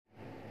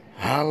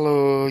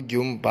Halo,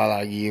 jumpa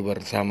lagi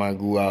bersama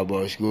gua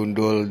Bos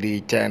Gundul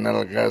di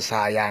channel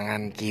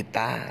kesayangan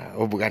kita.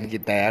 Oh, bukan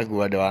kita ya,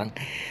 gua doang.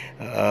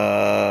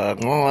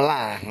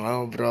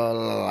 Ngobrol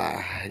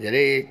lah.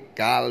 Jadi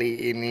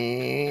kali ini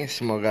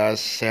semoga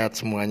sehat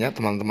semuanya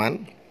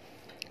teman-teman.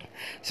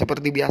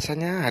 Seperti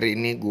biasanya hari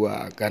ini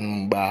gua akan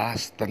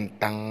membahas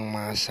tentang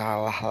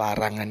masalah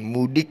larangan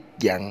mudik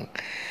yang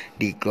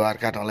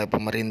dikeluarkan oleh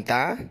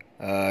pemerintah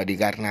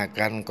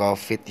dikarenakan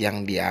COVID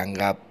yang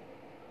dianggap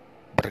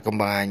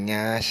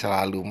perkembangannya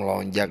selalu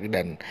melonjak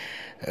dan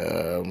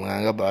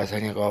menganggap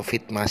bahwasanya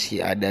COVID masih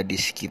ada di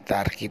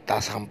sekitar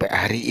kita sampai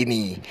hari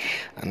ini.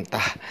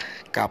 Entah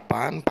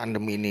kapan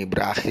pandemi ini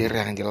berakhir,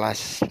 yang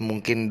jelas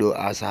mungkin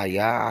doa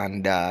saya,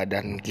 Anda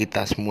dan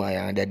kita semua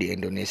yang ada di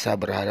Indonesia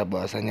berharap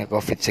bahwasanya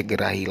COVID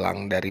segera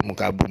hilang dari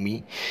muka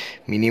bumi,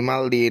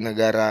 minimal di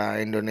negara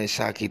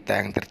Indonesia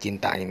kita yang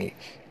tercinta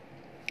ini.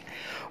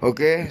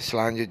 Oke,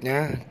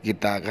 selanjutnya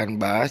kita akan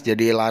bahas.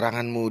 Jadi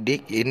larangan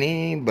mudik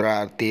ini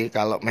berarti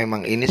kalau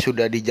memang ini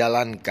sudah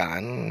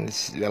dijalankan,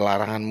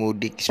 larangan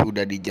mudik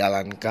sudah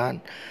dijalankan,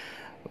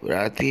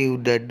 berarti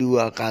udah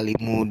 2 kali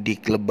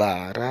mudik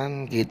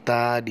lebaran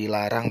kita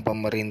dilarang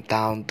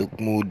pemerintah untuk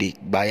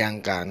mudik.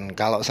 Bayangkan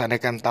kalau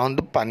seandainya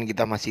tahun depan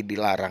kita masih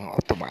dilarang,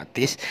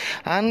 otomatis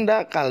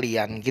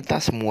kalian,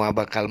 kita semua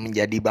bakal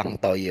menjadi Bang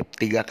Toyib.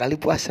 3 kali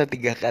puasa,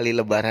 3 kali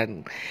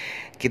lebaran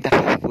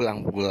kita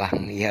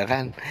pulang-pulang, ya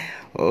kan?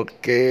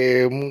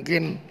 Oke,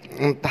 mungkin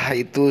entah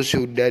itu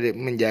sudah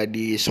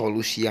menjadi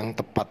solusi yang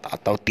tepat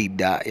atau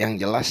tidak. Yang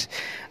jelas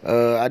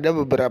ada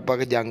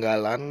beberapa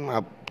kejanggalan,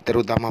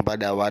 terutama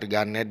pada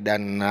warganet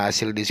dan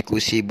hasil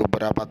diskusi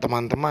beberapa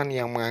teman-teman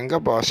yang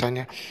menganggap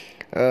bahwasanya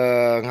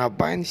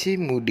ngapain sih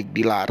mudik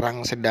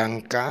dilarang,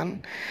 sedangkan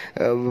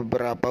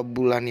beberapa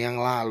bulan yang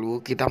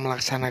lalu kita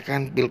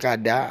melaksanakan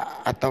pilkada.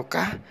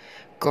 Ataukah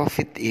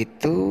COVID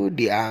itu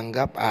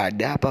dianggap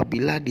ada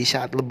apabila di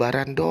saat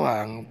lebaran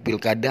doang,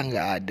 pilkada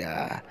nggak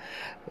ada?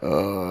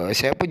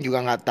 Saya pun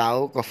juga nggak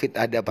tahu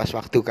COVID ada pas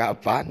waktu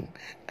kapan.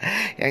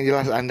 Yang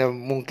jelas Anda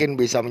mungkin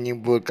bisa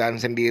menyimpulkan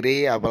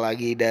sendiri,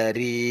 apalagi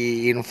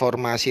dari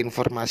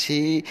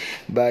informasi-informasi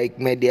baik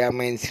media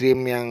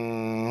mainstream yang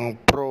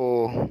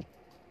pro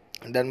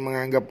dan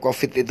menganggap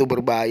COVID itu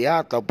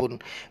berbahaya, ataupun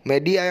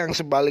media yang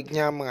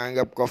sebaliknya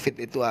menganggap COVID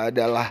itu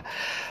adalah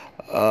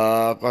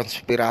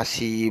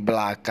konspirasi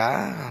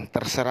belaka.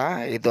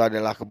 Terserah, itu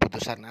adalah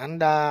keputusan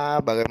Anda,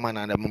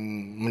 bagaimana Anda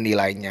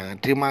menilainya.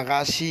 Terima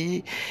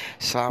kasih,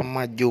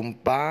 selamat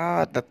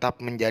jumpa, tetap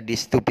menjadi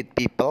stupid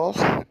people.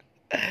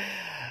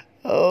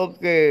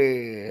 Oke,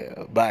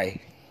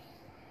 bye.